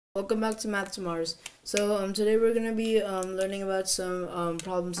Welcome back to Math to Mars. Today we're going to be learning about some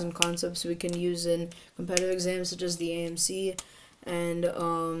problems and concepts we can use in competitive exams such as the AMC and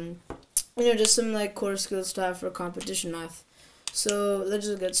just some like core skills to have for competition math. So let's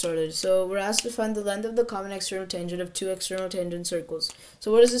just get started. So we're asked to find the length of the common external tangent of two external tangent circles.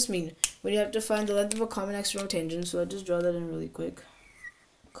 So what does this mean? We have to find the length of a common external tangent. So I'll just draw that in really quick.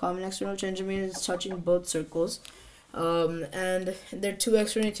 Common external tangent means it's touching both circles. And there are two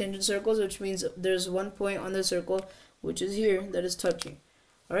external tangent circles, which means there's one point on the circle, which is here, that is touching.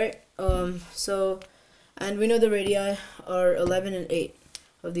 Alright, and we know the radii are 11 and 8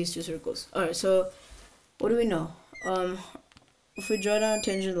 of these two circles. Alright, so what do we know? If we draw down a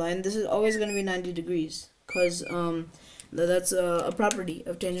tangent line, this is always going to be 90 degrees, because that's a property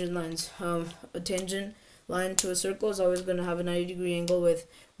of tangent lines. A tangent line to a circle is always going to have a 90-degree angle with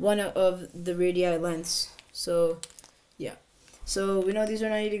one of the radii lengths. So yeah, so we know these are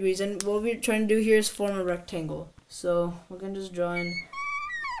 90 degrees, and what we're trying to do here is form a rectangle. So we're going to just draw in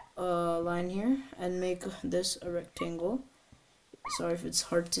a line here and make this a rectangle. Sorry if it's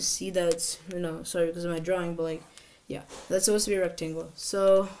hard to see that, it's, sorry because of my drawing, but like, yeah, that's supposed to be a rectangle.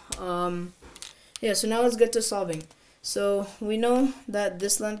 So yeah, so now let's get to solving. So we know that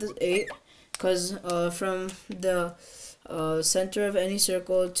this length is 8 because from the center of any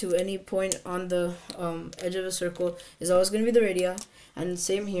circle to any point on the edge of a circle is always going to be the radii, and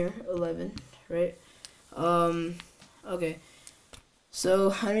same here, 11, right? Okay,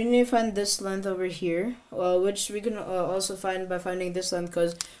 so I need to find this length over here, which we can also find by finding this length,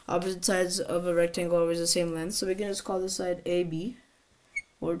 because opposite sides of a rectangle are always the same length. So we can just call this side AB,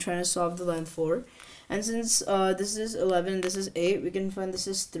 what we're trying to solve the length for. And since this is 11, this is 8, we can find this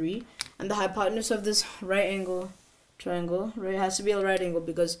is 3, and the hypotenuse of this right angle triangle, right, has to be a right angle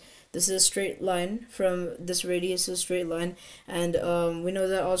because this is a straight line from this radius is a straight line, and we know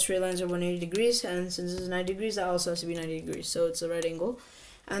that all straight lines are 180 degrees, and since this is 90 degrees, that also has to be 90 degrees, so it's a right angle.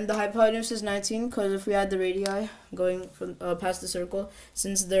 And the hypotenuse is 19 because if we add the radii going from past the circle,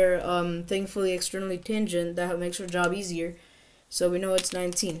 since they're thankfully externally tangent, that makes our job easier, so we know it's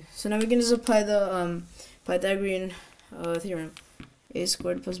 19. So now we can just apply the Pythagorean theorem. A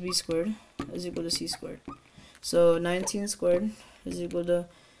squared plus b squared is equal to c squared. So 19 squared is equal to,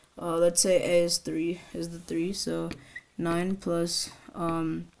 let's say a is the 3, so 9 plus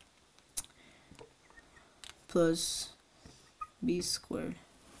b squared.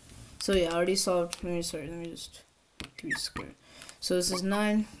 So yeah, I already solved, let me just 3 squared. So this is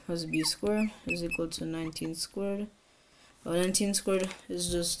 9 plus b squared is equal to 19 squared. 19 squared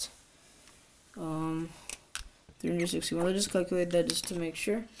is just 361. I'll just calculate that just to make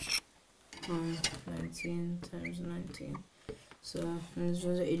sure. 19 times 19, so and this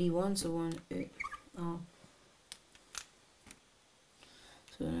was 81, so 8,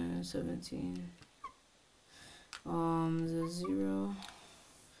 so 17, this is 0,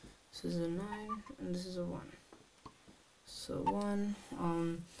 this is a 9, and this is a 1, so 1,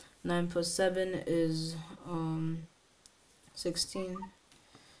 9 plus 7 is 16,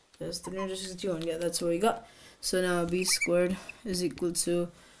 that's 361, yeah, that's what we got. So now b squared is equal to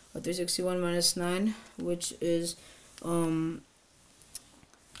 361 minus 9, which is let's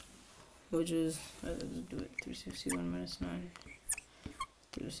do it, 361 minus 9,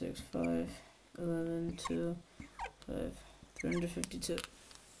 365, 11, 2, 5, 352.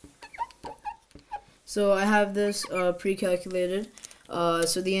 So I have this pre-calculated,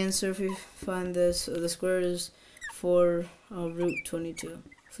 so the answer, if we find this, the square is 4 root 22,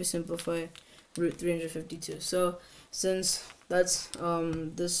 if we simplify root 352. So since that's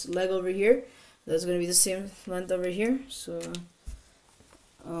this leg over here, that's going to be the same length over here, so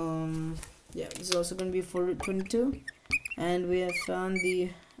yeah, this is also going to be 4 root 22, and we have found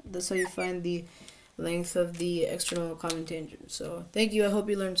that's how you find the length of the external common tangent. So thank you, I hope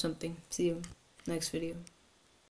you learned something. See you next video.